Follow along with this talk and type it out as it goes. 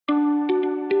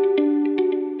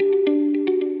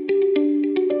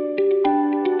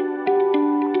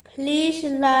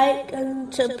like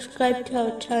and subscribe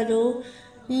to our channel.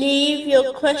 Leave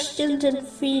your questions and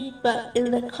feedback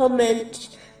in the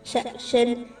comments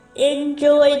section.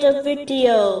 Enjoy the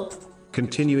video.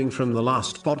 Continuing from the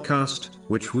last podcast,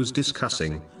 which was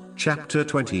discussing chapter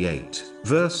 28,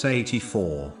 verse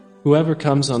 84. Whoever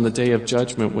comes on the day of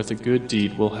judgment with a good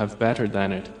deed will have better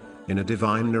than it. In a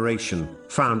divine narration,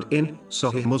 found in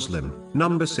Sahih Muslim,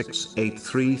 number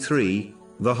 6833,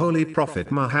 the Holy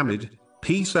Prophet Muhammad,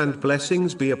 peace and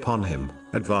blessings be upon him,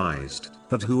 advised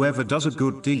that whoever does a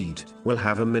good deed will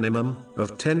have a minimum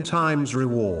of 10 times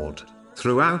reward.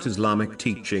 Throughout Islamic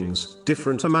teachings,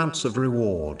 different amounts of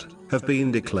reward have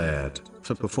been declared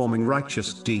for performing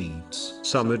righteous deeds.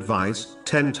 Some advise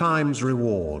 10 times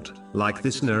reward, like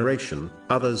this narration,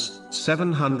 others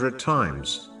 700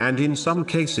 times, and in some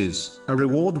cases, a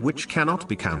reward which cannot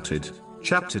be counted.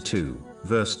 Chapter 2,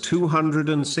 verse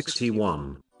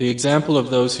 261. The example of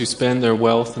those who spend their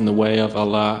wealth in the way of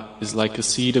Allah is like a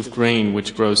seed of grain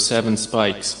which grows 7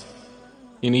 spikes.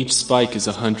 In each spike is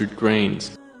 100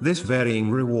 grains. This varying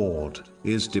reward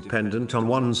is dependent on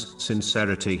one's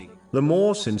sincerity. The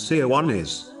more sincere one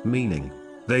is, meaning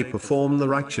they perform the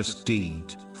righteous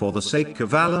deed for the sake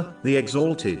of Allah, the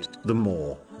Exalted, the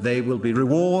more they will be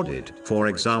rewarded. For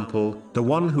example, the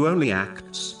one who only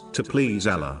acts to please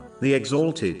Allah, the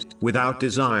Exalted, without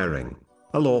desiring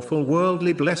a lawful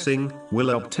worldly blessing, will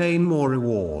obtain more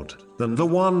reward than the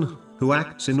one who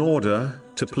acts in order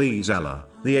to please Allah,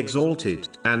 the Exalted,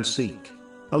 and seek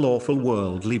a lawful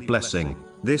worldly blessing.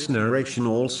 This narration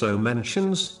also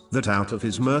mentions that out of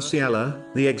His mercy Allah,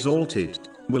 the Exalted,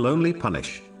 will only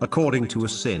punish according to a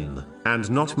sin, and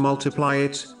not multiply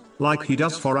it, like He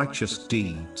does for righteous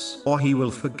deeds, or He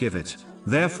will forgive it.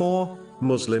 Therefore,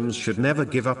 Muslims should never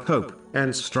give up hope,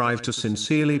 and strive to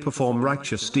sincerely perform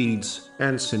righteous deeds,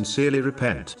 and sincerely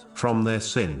repent from their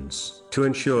sins, to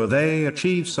ensure they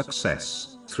achieve success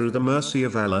through the mercy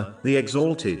of Allah, the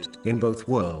Exalted, in both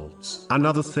worlds.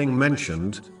 Another thing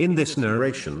mentioned in this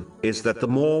narration is that the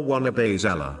more one obeys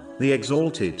Allah, the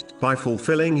Exalted, by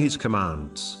fulfilling His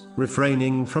commands,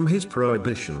 refraining from His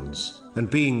prohibitions, and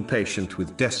being patient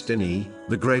with destiny,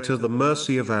 the greater the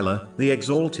mercy of Allah, the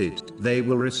Exalted, they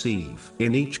will receive.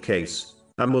 In each case,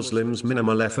 a Muslim's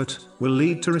minimal effort will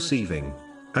lead to receiving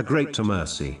a greater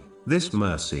mercy. This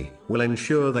mercy will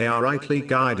ensure they are rightly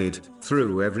guided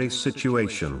through every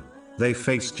situation they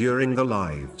face during their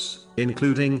lives,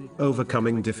 including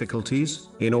overcoming difficulties,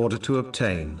 in order to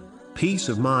obtain peace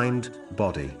of mind,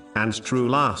 body, and true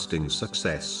lasting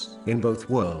success in both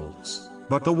worlds.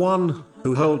 But the one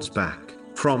who holds back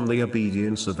from the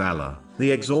obedience of Allah,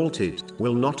 the Exalted,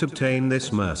 will not obtain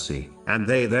this mercy, and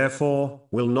they therefore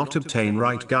will not obtain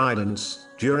right guidance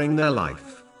during their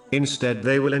life. Instead,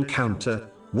 they will encounter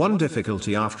one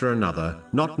difficulty after another,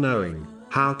 not knowing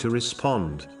how to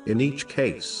respond in each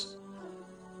case.